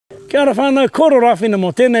Kia ora whānau, kōrero rawhina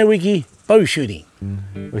mō tēnei wiki, bow shooting.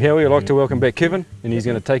 Well, here we'd like to welcome back Kevin, and he's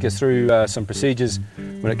going to take us through some procedures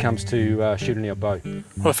when it comes to shooting our bow. Well,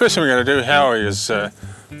 the first thing we're going to do, Howie, is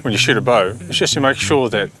when you shoot a bow, is just to make sure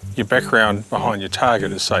that your background behind your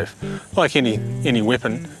target is safe. Like any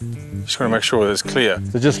weapon, you just got to make sure that it's clear.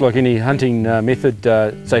 So just like any hunting method,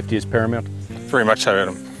 safety is paramount? Very much so,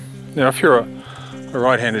 Adam. Now, if you're a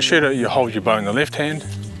right-handed shooter, you hold your bow in the left hand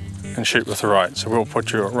and shoot with the right. So we'll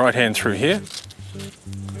put your right hand through here,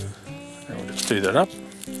 and we'll just do that up.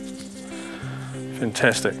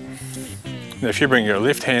 Fantastic. Now if you bring your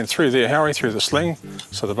left hand through there, Howie, through the sling,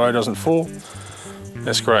 so the bow doesn't fall,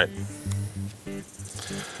 that's great.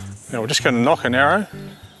 Now we're just going to knock an arrow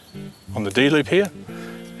on the D loop here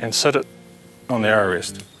and sit it on the arrow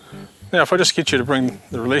rest. Now if I just get you to bring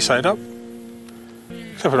the release aid up,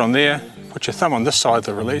 clip it on there, put your thumb on this side of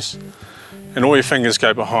the release, and all your fingers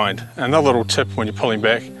go behind. And another little tip when you're pulling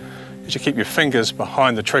back is you keep your fingers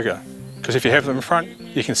behind the trigger, because if you have them in front,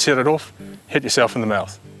 you can set it off, hit yourself in the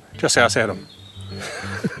mouth. Just ask Adam.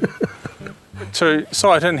 To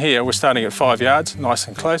sight in here, we're starting at 5 yards, nice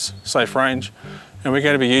and close, safe range, and we're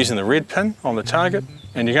going to be using the red pin on the target,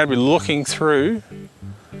 and you're going to be looking through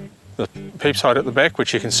the peep sight at the back,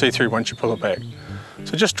 which you can see through once you pull it back.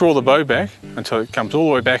 So just draw the bow back until it comes all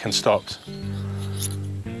the way back and stops.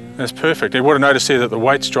 That's perfect. You would have noticed there that the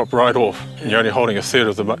weight's dropped right off, and you're only holding a third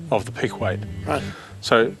of the peak weight. Right.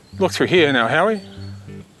 So look through here now, Howie.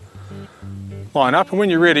 Line up, and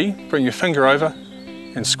when you're ready, bring your finger over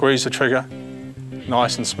and squeeze the trigger,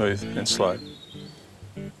 nice and smooth and slow.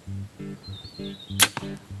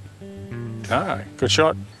 Ah, good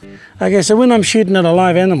shot. Okay, so when I'm shooting at a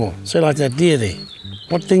live animal, so like that deer there,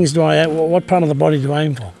 what part of the body do I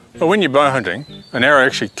aim for? Well, when you're bow hunting, an arrow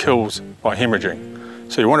actually kills by hemorrhaging.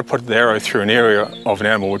 So you want to put the arrow through an area of an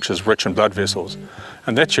animal which is rich in blood vessels,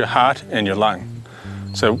 and that's your heart and your lung.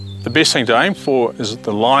 So the best thing to aim for is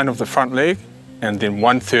the line of the front leg and then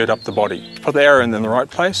 1/3 up the body. Put the arrow in the right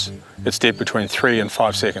place, it's dead between 3 and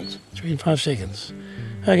 5 seconds. 3 and 5 seconds.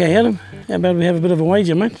 Okay, Adam, how about we have a bit of a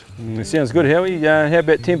wager, mate? It sounds good, Howie. How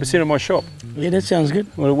about 10% of my shop? Yeah, that sounds good.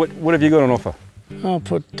 Well, what have you got on offer? I'll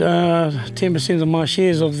put 10% of my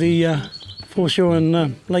shares of the foreshore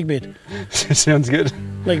and lake bed. Sounds good.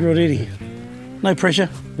 Lake Rodeti. No pressure.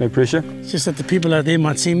 No pressure? It's just that the people out there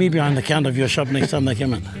might see me behind the counter of your shop next time they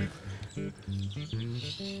come in.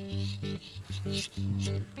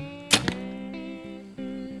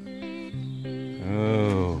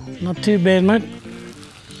 Oh. Not too bad, mate.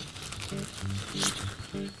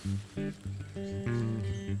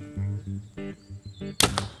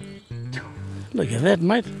 Look at that,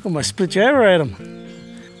 mate. Almost split your arrow at him.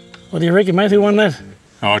 What do you reckon, mate? Who won that?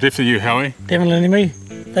 Oh, definitely you, Howie. Definitely me.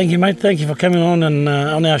 Thank you, mate. Thank you for coming on and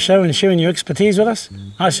on our show and sharing your expertise with us.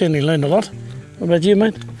 I certainly learned a lot. What about you,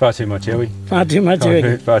 mate? Far too much, Howie. Far too much, you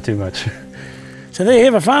reckon? Far too much. So there you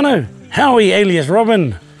have a whānau. Howie alias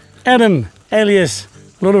Robin. Adam alias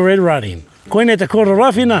Little Red Riding. Koine te kōrero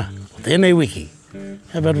rawhina, tēnei wiki.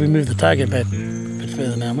 How about we move the target back a bit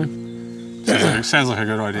further now, mate? Sounds like a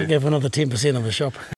good idea. I'll go for another 10% of the shop.